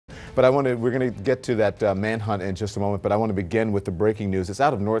But we're going to get to that manhunt in just a moment, but I want to begin with the breaking news. It's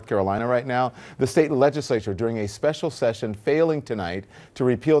out of North Carolina right now. The state legislature during a special session failing tonight to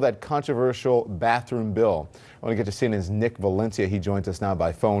repeal that controversial bathroom bill. I want to get to CNN's Nick Valencia. He joins us now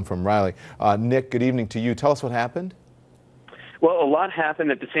by phone from Raleigh. Nick, good evening to you. Tell us what happened. Well, a lot happened.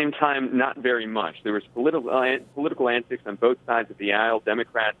 At the same time, not very much. There was political antics on both sides of the aisle,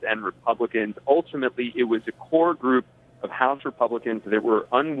 Democrats and Republicans. Ultimately, it was a core group of House Republicans that were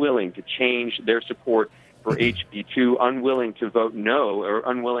unwilling to change their support for HB2, unwilling to vote no, or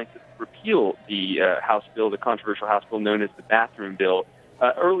unwilling to repeal the House bill, the controversial House bill known as the bathroom bill.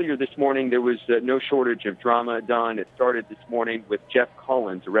 Earlier this morning, there was no shortage of drama, Don. It started this morning with Jeff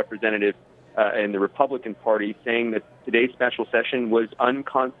Collins, a representative in the Republican Party, saying that today's special session was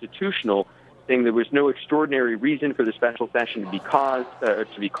unconstitutional, saying there was no extraordinary reason for the special session to be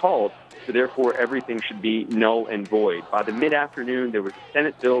called, so therefore everything should be null and void. By the mid-afternoon, there was a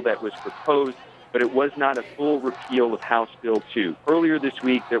Senate bill that was proposed, but it was not a full repeal of House Bill 2. Earlier this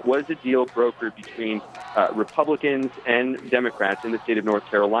week, there was a deal brokered between Republicans and Democrats in the state of North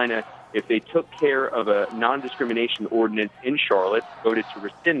Carolina. If they took care of a non-discrimination ordinance in Charlotte, voted to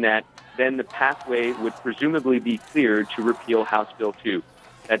rescind that, then the pathway would presumably be cleared to repeal House Bill 2.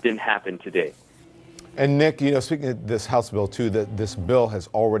 That didn't happen today. And Nick, speaking of this House Bill 2, this bill has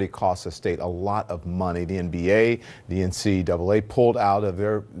already cost the state a lot of money. The NBA, the NCAA pulled out of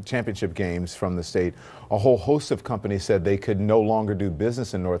their championship games from the state. A whole host of companies said they could no longer do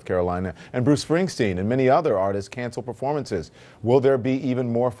business in North Carolina. And Bruce Springsteen and many other artists canceled performances. Will there be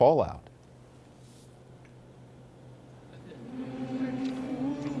even more fallout?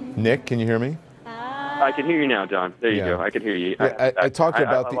 Nick, can you hear me? I can hear you now, Don. There you go. I can hear you. I talked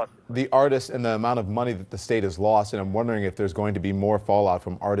about the artists and the amount of money that the state has lost, and I'm wondering if there's going to be more fallout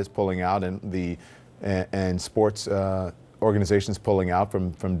from artists pulling out and sports organizations pulling out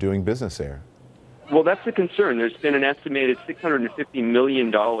from doing business there. Well, that's the concern. There's been an estimated $650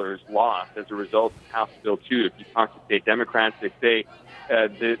 million lost as a result of House Bill 2. If you talk to state Democrats, they say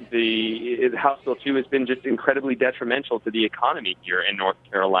the House Bill 2 has been just incredibly detrimental to the economy here in North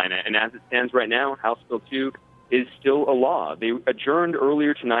Carolina. And as it stands right now, House Bill 2 is still a law. They adjourned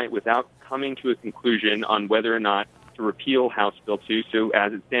earlier tonight without coming to a conclusion on whether or not to repeal House Bill 2. So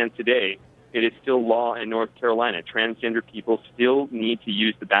as it stands today, it is still law in North Carolina. Transgender people still need to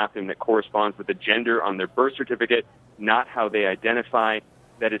use the bathroom that corresponds with the gender on their birth certificate, not how they identify.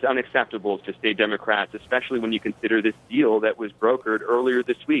 That is unacceptable to state Democrats, especially when you consider this deal that was brokered earlier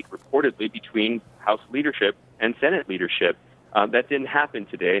this week, reportedly between House leadership and Senate leadership. That didn't happen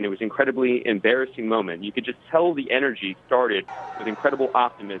today, and it was an incredibly embarrassing moment. You could just tell the energy started with incredible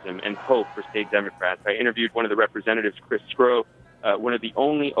optimism and hope for state Democrats. I interviewed one of the representatives, Chris Skro, one of the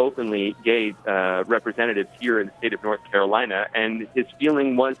only openly gay representatives here in the state of North Carolina, and his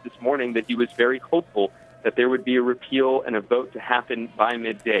feeling was this morning that he was very hopeful that there would be a repeal and a vote to happen by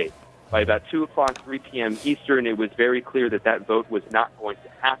midday. By about 2 o'clock, 3 p.m. Eastern, it was very clear that that vote was not going to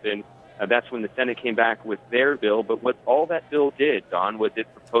happen. That's when the Senate came back with their bill. But what all that bill did, Don, was it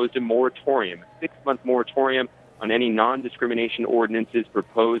proposed a moratorium, a 6-month moratorium on any non-discrimination ordinances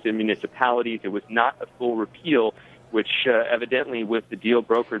proposed in municipalities. It was not a full repeal, which evidently was the deal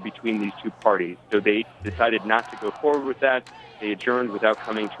brokered between these two parties. So they decided not to go forward with that. They adjourned without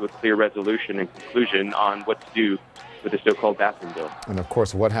coming to a clear resolution and conclusion on what to do with the so-called bathroom bill. And of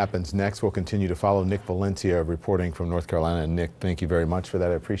course, what happens next, we'll continue to follow. Nick Valencia reporting from North Carolina. And Nick, thank you very much for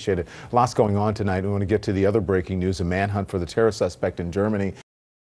that. I appreciate it. Lots going on tonight. We want to get to the other breaking news, a manhunt for the terror suspect in Germany.